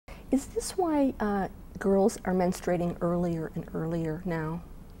Is this why girls are menstruating earlier and earlier now?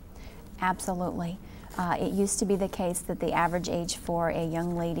 Absolutely. It used to be the case that the average age for a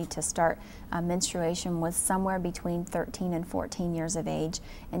young lady to start menstruation was somewhere between 13 and 14 years of age,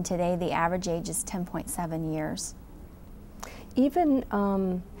 and today the average age is 10.7 years.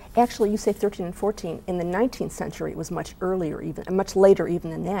 Even, actually you say 13 and 14, in the 19th century it was much earlier, even much later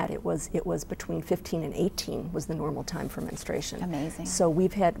even than that. It was between 15 and 18 was the normal time for menstruation. Amazing. So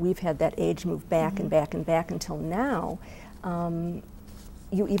we've had that age move back and back and back until now.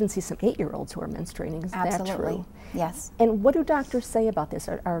 You even see some 8-year-olds who are menstruating. Is that true? Yes. And what do doctors say about this?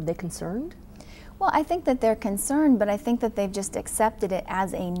 Are they concerned? Well, I think that they're concerned, but I think that they've just accepted it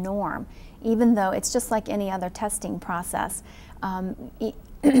as a norm, even though it's just like any other testing process.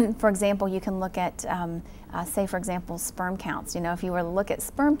 For example, you can look at, say for example, sperm counts. You know, if you were to look at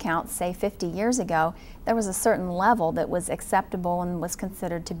sperm counts, say 50 years ago, there was a certain level that was acceptable and was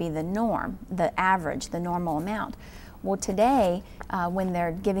considered to be the norm, the average, the normal amount. Well, today, when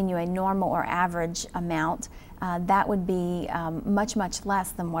they're giving you a normal or average amount, that would be much, much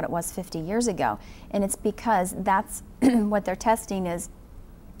less than what it was 50 years ago. And it's because that's what they're testing is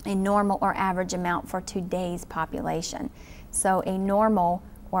a normal or average amount for today's population. So a normal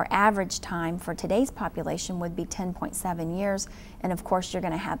or average time for today's population would be 10.7 years. And of course, you're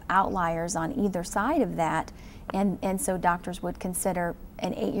going to have outliers on either side of that. And so doctors would consider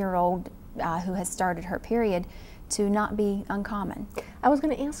an 8-year-old who has started her period to not be uncommon. I was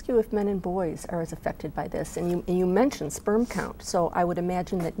going to ask you if men and boys are as affected by this, and you mentioned sperm count, so I would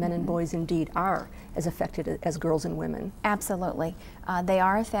imagine that men and boys indeed are as affected as girls and women. Absolutely. They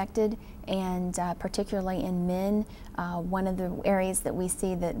are affected, and particularly in men, one of the areas that we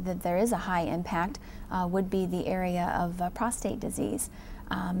see that there is a high impact would be the area of prostate disease.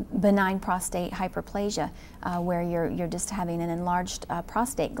 Benign prostate hyperplasia, where you're just having an enlarged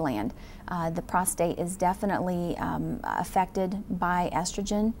prostate gland. The prostate is definitely affected by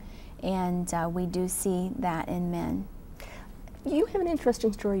estrogen, and we do see that in men. You have an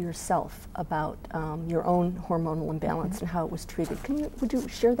interesting story yourself about your own hormonal imbalance and how it was treated. Would you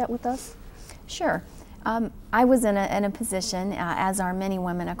share that with us? Sure. I was in a position, as are many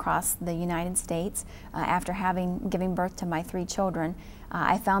women across the United States, after giving birth to my 3 children.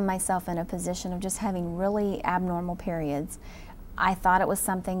 I found myself in a position of just having really abnormal periods. I thought it was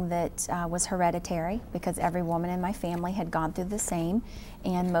something that was hereditary because every woman in my family had gone through the same,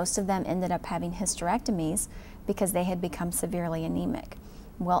 and most of them ended up having hysterectomies because they had become severely anemic.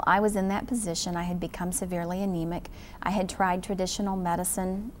 Well, I was in that position. I had become severely anemic. I had tried traditional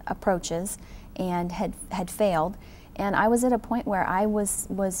medicine approaches and had failed. And I was at a point where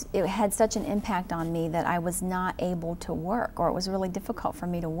it had such an impact on me that I was not able to work, or it was really difficult for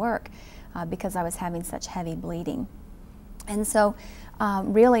me to work because I was having such heavy bleeding. And so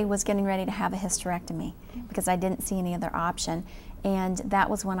really was getting ready to have a hysterectomy because I didn't see any other option. And that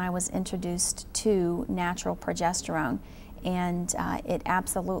was when I was introduced to natural progesterone. And it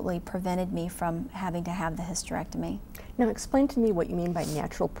absolutely prevented me from having to have the hysterectomy. Now explain to me what you mean by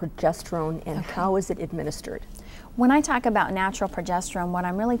natural progesterone and how is it administered? When I talk about natural progesterone, what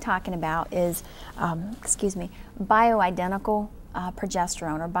I'm really talking about is, bioidentical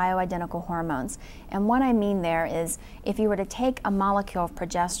progesterone or bioidentical hormones. And what I mean there is if you were to take a molecule of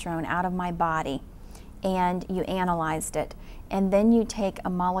progesterone out of my body and you analyzed it, and then you take a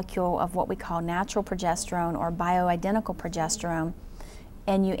molecule of what we call natural progesterone or bioidentical progesterone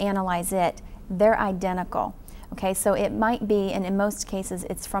and you analyze it, they're identical. Okay, so it might be, and in most cases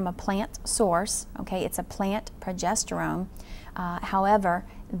it's from a plant source, okay, it's a plant progesterone. However,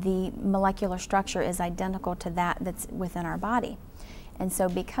 the molecular structure is identical to that's within our body. And so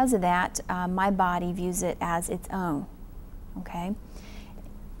because of that, my body views it as its own, okay?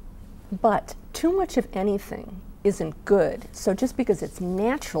 But too much of anything isn't good. So just because it's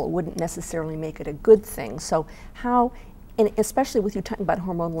natural wouldn't necessarily make it a good thing. So how, and especially with you talking about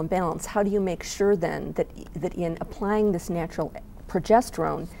hormonal imbalance, how do you make sure then that in applying this natural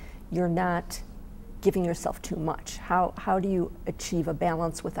progesterone, you're not giving yourself too much? How do you achieve a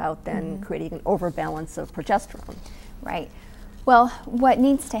balance without then creating an overbalance of progesterone? Right. Well, what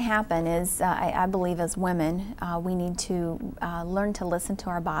needs to happen is, I believe as women, we need to learn to listen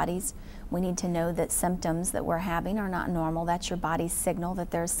to our bodies. We need to know that symptoms that we're having are not normal. That's your body's signal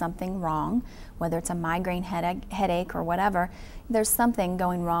that there's something wrong, whether it's a migraine headache or whatever. There's something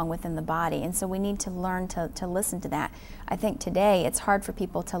going wrong within the body, and so we need to learn to listen to that. I think today it's hard for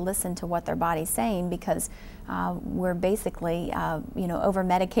people to listen to what their body's saying because we're basically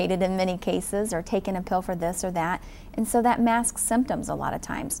over-medicated in many cases or taking a pill for this or that, and so that masks symptoms a lot of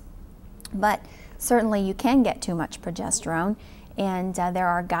times. But certainly you can get too much progesterone, And there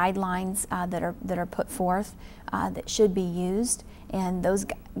are guidelines that are put forth that should be used, and those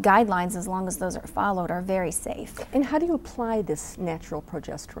guidelines, as long as those are followed, are very safe. And how do you apply this natural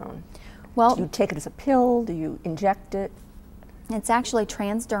progesterone? Well, do you take it as a pill? Do you inject it? It's actually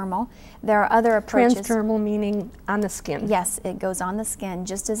transdermal. There are other approaches. Transdermal meaning on the skin? Yes, it goes on the skin,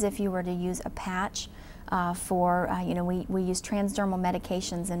 just as if you were to use a patch. We use transdermal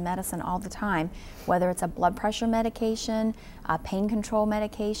medications in medicine all the time, whether it's a blood pressure medication, a pain control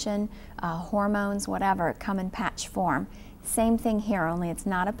medication, hormones, whatever, come in patch form. Same thing here, only it's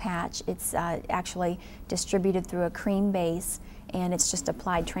not a patch. It's actually distributed through a cream base, and it's just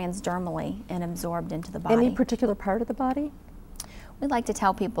applied transdermally and absorbed into the body. Any particular part of the body? We like to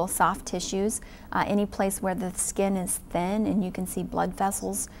tell people soft tissues, any place where the skin is thin and you can see blood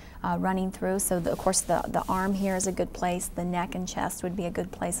vessels running through. So of course the arm here is a good place, the neck and chest would be a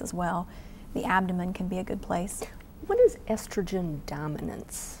good place as well. The abdomen can be a good place. What is estrogen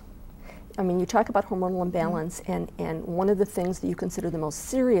dominance? I mean, you talk about hormonal imbalance, and one of the things that you consider the most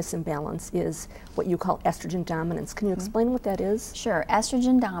serious imbalance is what you call estrogen dominance. Can you explain what that is? Sure.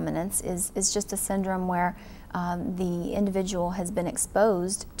 Estrogen dominance is just a syndrome where the individual has been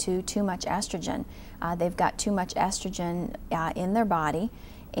exposed to too much estrogen. They've got too much estrogen in their body,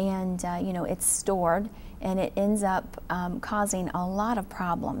 and it's stored, and it ends up causing a lot of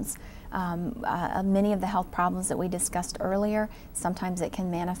problems. Many of the health problems that we discussed earlier, sometimes it can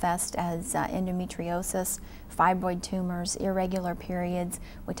manifest as endometriosis, fibroid tumors, irregular periods.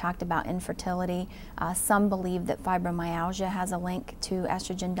 We talked about infertility. Some believe that fibromyalgia has a link to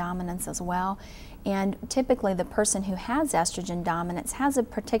estrogen dominance as well. And typically the person who has estrogen dominance has a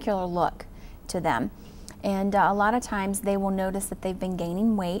particular look to them. And a lot of times they will notice that they've been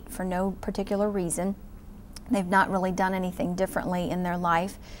gaining weight for no particular reason. They've not really done anything differently in their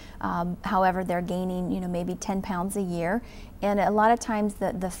life. However, they're gaining, maybe 10 pounds a year. And a lot of times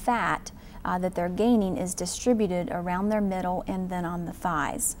the fat that they're gaining is distributed around their middle and then on the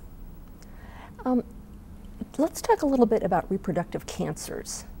thighs. Let's talk a little bit about reproductive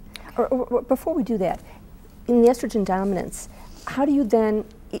cancers. Or before we do that, in the estrogen dominance, how do you then,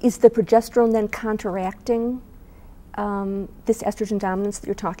 is the progesterone then counteracting this estrogen dominance that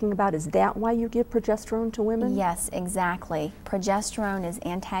you're talking about? Is that why you give progesterone to women? Yes, exactly. Progesterone is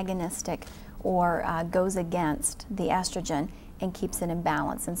antagonistic or goes against the estrogen and keeps it in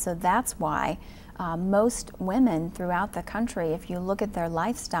balance. And so that's why most women throughout the country, if you look at their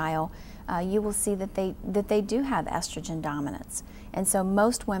lifestyle, you will see that they do have estrogen dominance. And so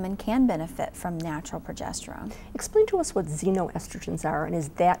most women can benefit from natural progesterone. Explain to us what xenoestrogens are, and is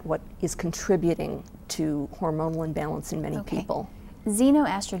that what is contributing to hormonal imbalance in many people?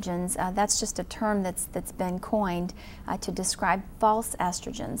 Xenoestrogens, that's just a term that's been coined to describe false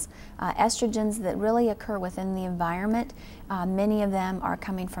estrogens. Estrogens that really occur within the environment. Many of them are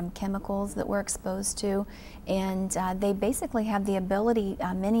coming from chemicals that we're exposed to, and they basically have the ability,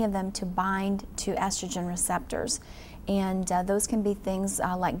 many of them, to bind to estrogen receptors. And those can be things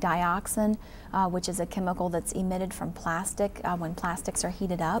like dioxin, which is a chemical that's emitted from plastic when plastics are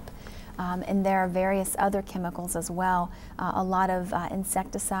heated up. And there are various other chemicals as well, a lot of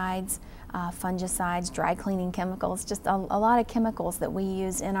insecticides, fungicides, dry cleaning chemicals, just a lot of chemicals that we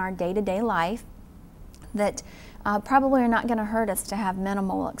use in our day-to-day life that probably are not going to hurt us to have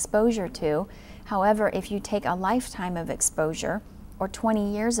minimal exposure to. However, if you take a lifetime of exposure or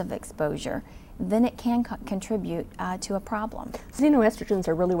 20 years of exposure, then it can contribute to a problem. Xenoestrogens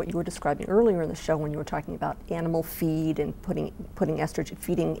are really what you were describing earlier in the show when you were talking about animal feed and putting estrogen,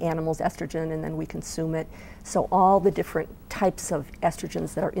 feeding animals estrogen, and then we consume it. So all the different types of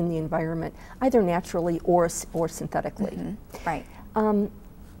estrogens that are in the environment, either naturally or synthetically. Mm-hmm. Right.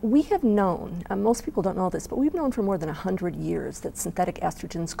 We have known, most people don't know this, but we've known for more than 100 years that synthetic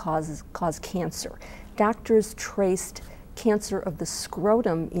estrogens cause cancer. Doctors traced cancer of the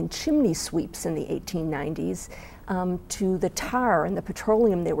scrotum in chimney sweeps in the 1890s to the tar and the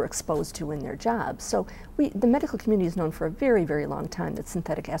petroleum they were exposed to in their jobs. So the medical community has known for a very, very long time that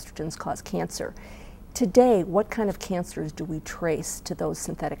synthetic estrogens cause cancer. Today, what kind of cancers do we trace to those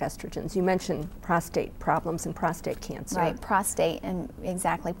synthetic estrogens? You mentioned prostate problems and prostate cancer. Right, prostate, and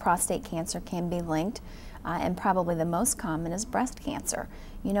exactly, prostate cancer can be linked, and probably the most common is breast cancer.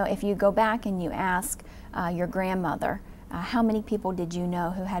 You know, if you go back and you ask your grandmother, how many people did you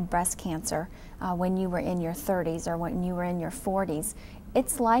know who had breast cancer when you were in your 30s or when you were in your 40s?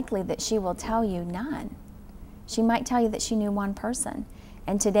 It's likely that she will tell you none. She might tell you that she knew one person.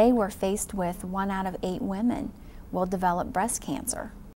 And today we're faced with 1 out of 8 women will develop breast cancer.